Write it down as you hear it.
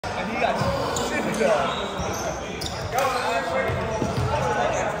got shit done.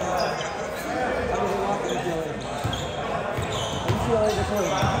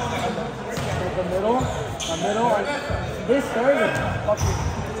 The middle, this third is fucking.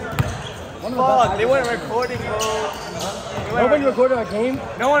 Fuck, they weren't recording, bro. Nobody recorded our game?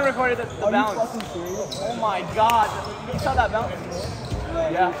 No one recorded the Are bounce. you fucking serious? Oh my god. You saw that bounce?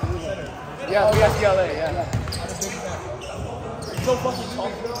 Yeah. Yeah, we got QLI, yeah. So fucking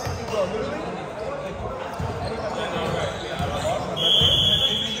tall. Bro, literally.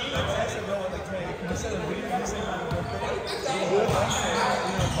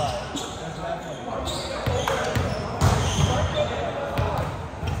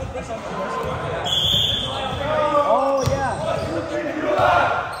 Oh yeah.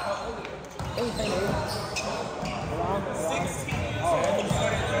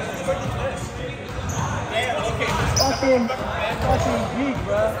 Fucking geek,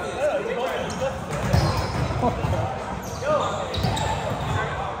 bro.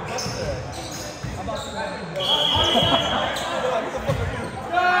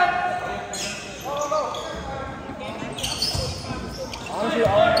 Honestly,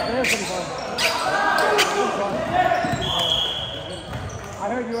 they're pretty fun. I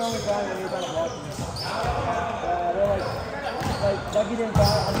heard you were only crying when you were trying to watch me. They're like Ducky didn't cry. I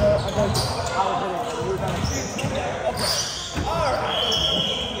was I was in it. You were trying to.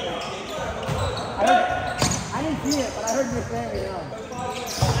 I didn't see it, but I heard you were staring me down.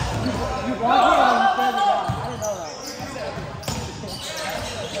 You blocked me and then you stared me down. I didn't know that.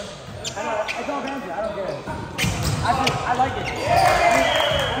 I know, it's all fancy. I don't care. I like it. I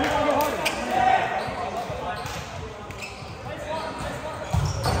need to go harder.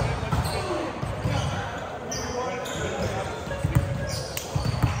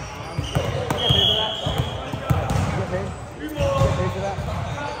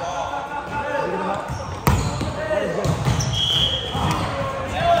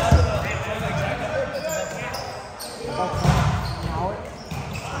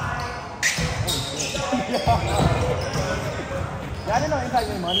 I didn't know Impact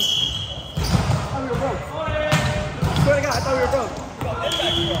made money. I thought we were broke. Swear to God, I thought we were broke.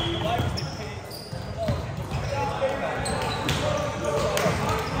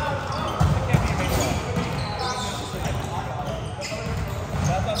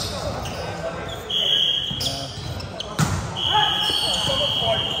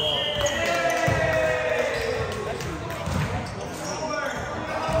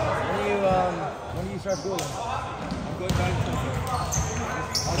 When do you start schooling? I'm going back to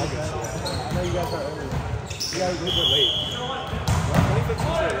I know you guys start early. You guys a little bit late. 26 is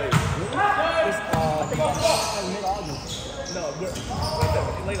really late. This, mid-August. No, we're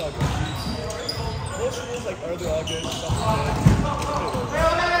late August. Most schools like early August, stuff like that.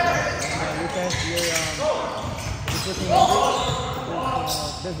 You're switching numbers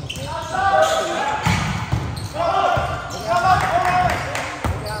to business, right?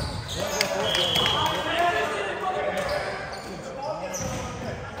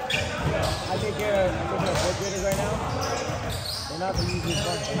 I take care of fourth graders right now. They're not the easiest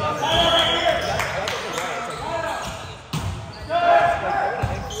ones.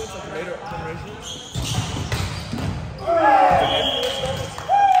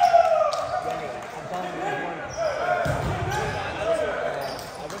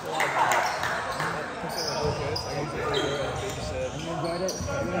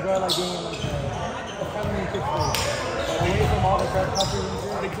 Like being in like the family kids school. Away from all the crap countries and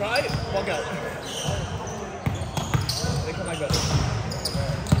shit. They cry, walk out. They come like that.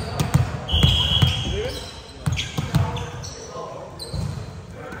 You leaving?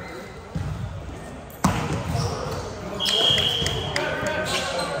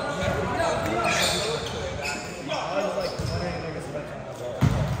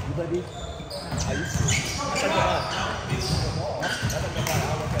 You play beach? I used to. That's like the mall. That's like the mall.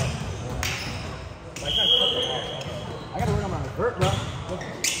 I gotta work on my vert, bro.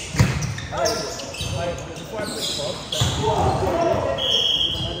 Before I played club,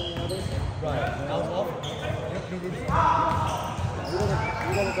 right. I was off. You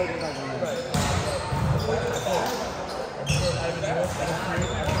don't go to that one. Right.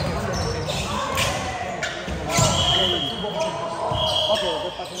 Okay,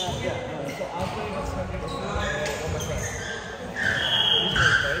 we're fucking out. Yeah. So I was playing against him with my friend.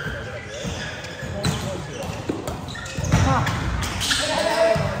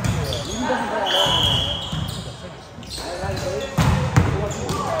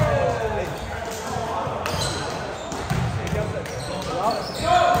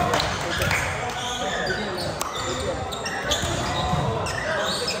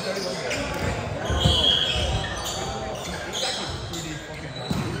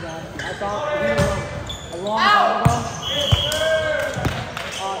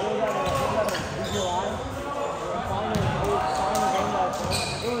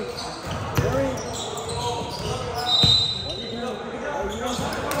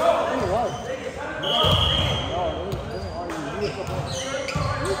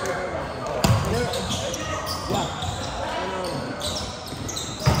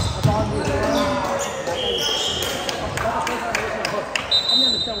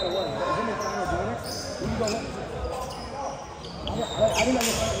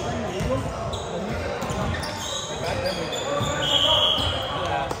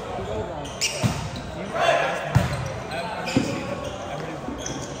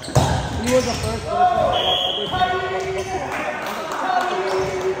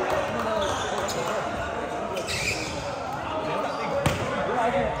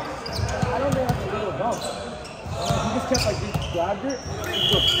 kept like he grabbed it,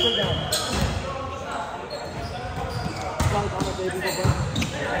 he goes straight down. Like on a baby, but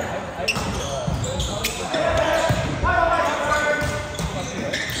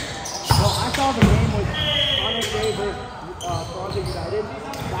well, I saw the game with Sonic Day versus Project United.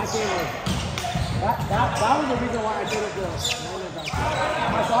 That game was that was the reason why I did it.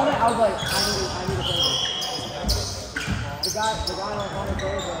 I saw that, I was like, I need to play this. The guy on Sonic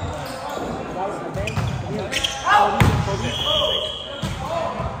Day, that was the thing. Kobe.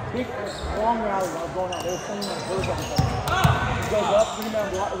 Big long rally. I was going out. They were sending like birds on each other. He goes up, 3-man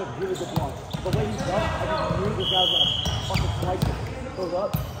block. It was a really good block. The way he jumped, I just knew this guy was gonna fucking slice it. Goes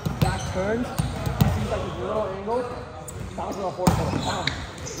up, back turns. He sees like this little angle. Bounces on 4-4. Down.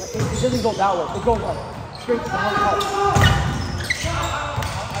 Like, it doesn't go that way. It goes like straight down.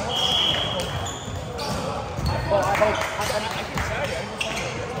 Oh, I hope.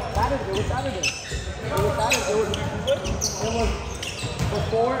 Saturday. It was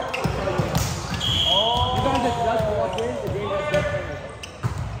before. You guys had just walked in. The game had just finished.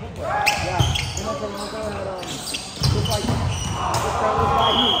 Yeah. You know, Toronto had just like this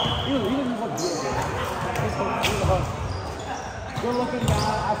guy. He didn't look good. He was a host. Good looking guy.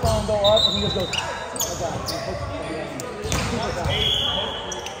 I saw him go up, and he just goes like that.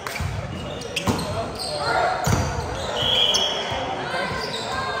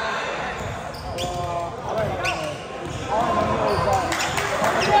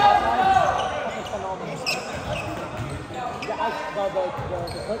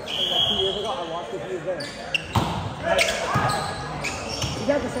 The clip from like 2 years ago, I watched it, he was there. He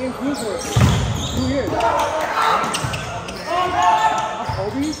got the same shoes for 2 years.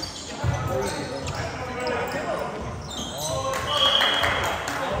 Kobe? Crazy, bro.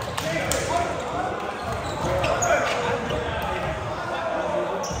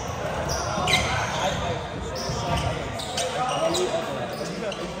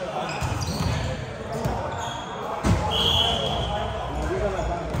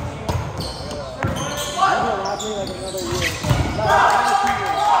 Like another year.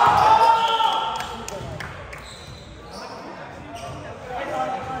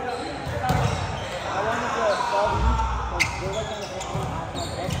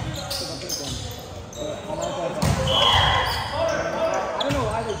 I don't know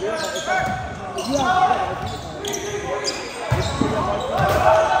why they do it, but it's like, if you have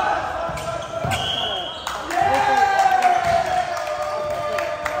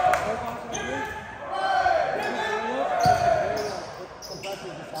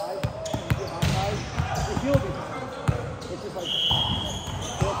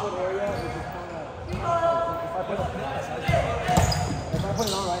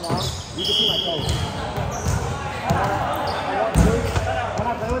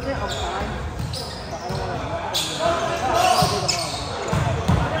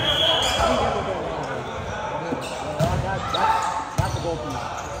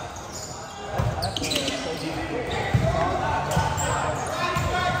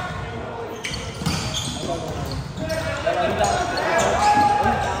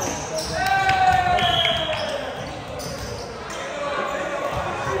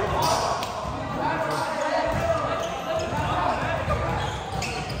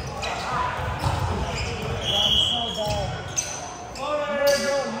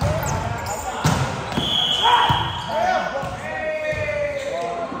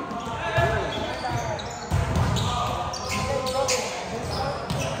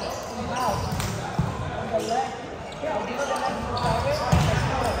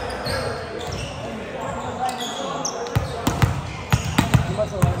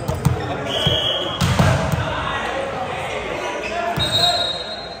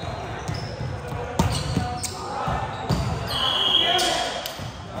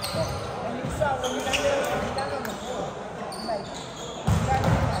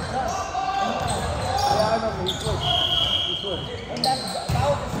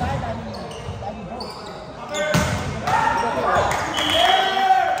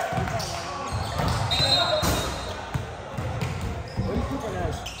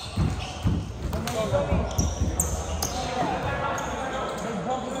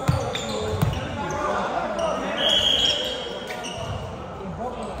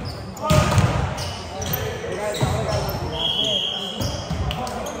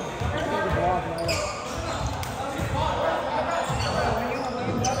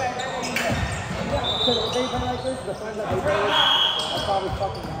The friends that they play with are probably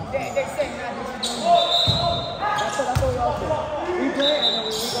fucking awesome. They say, man, this is that's what we all say. We play and then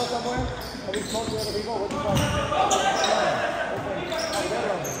we go somewhere and we smoke the other people. What's the problem?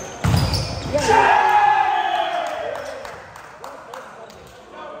 Yeah.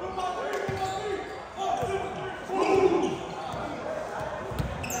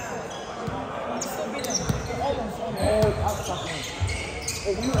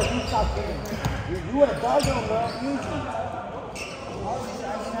 If you stop thinking, you would have bugged him, bro. Easy.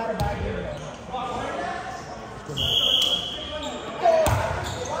 I just had a bad game.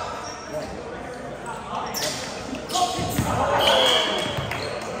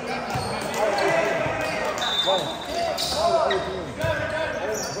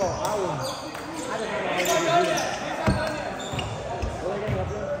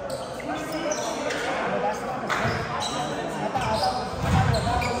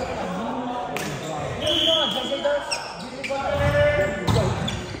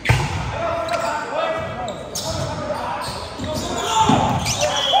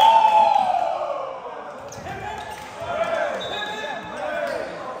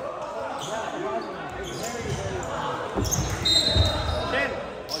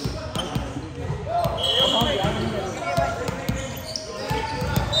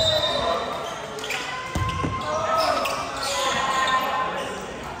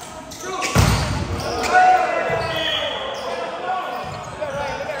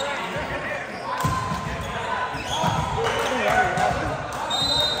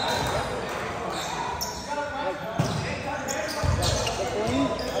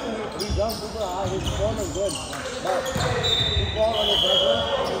 His form is good, but he fall under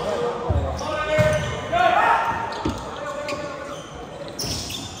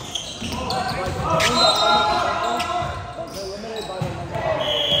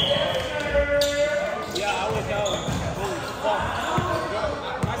Yeah, I was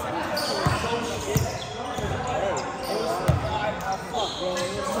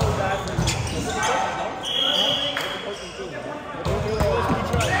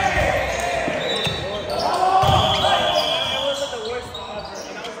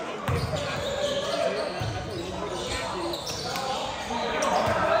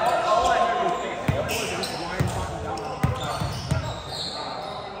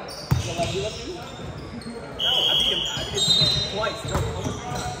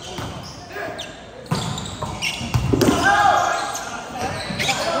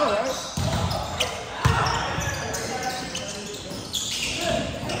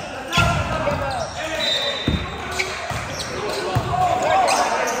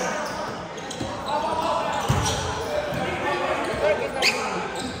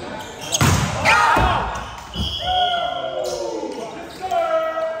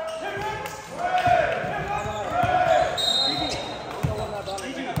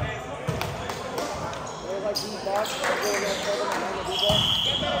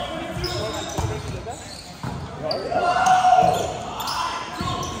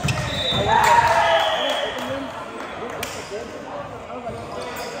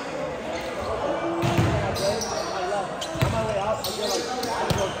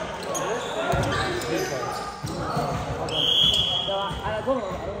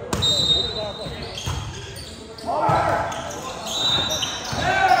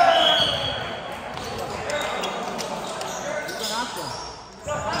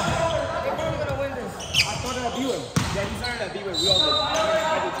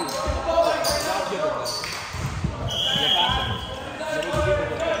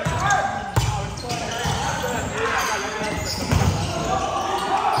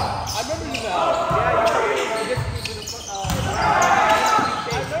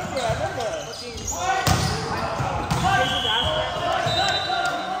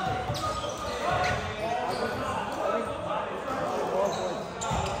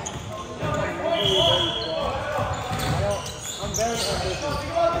I'm very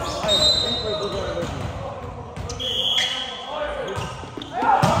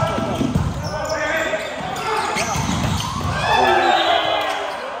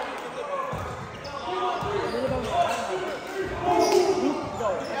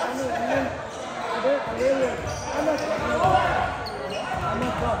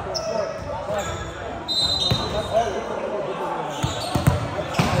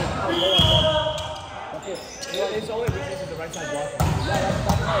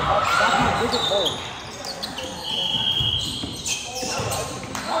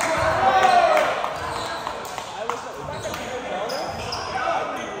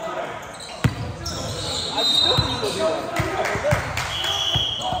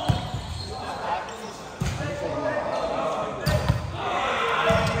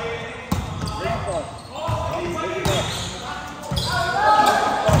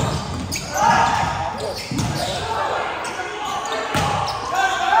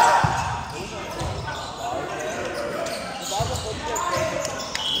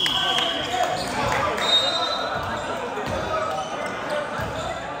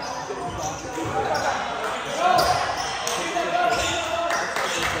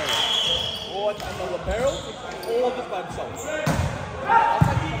by himself.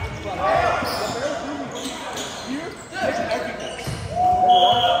 Outside defense by himself. The Bears here takes everything.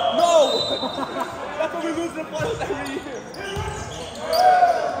 No! That's what we lose in the finals every year.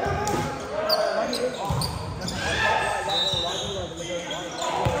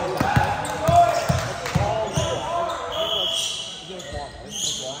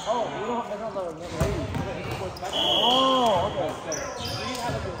 Oh, you don't have another lady. Oh, okay.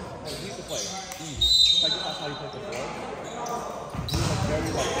 He used to play. Like that's how he played before. He was like very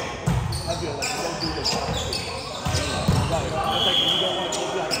like heavy, like you don't do this. Right. It's like you don't want to go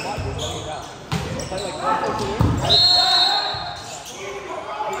behind the spot, you're letting it down. Play like one person here.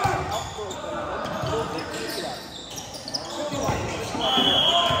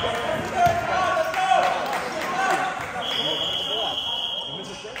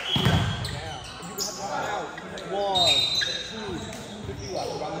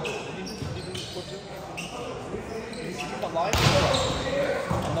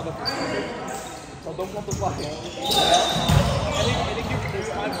 Another person. So don't come to fly. And it gives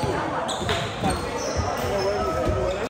you time to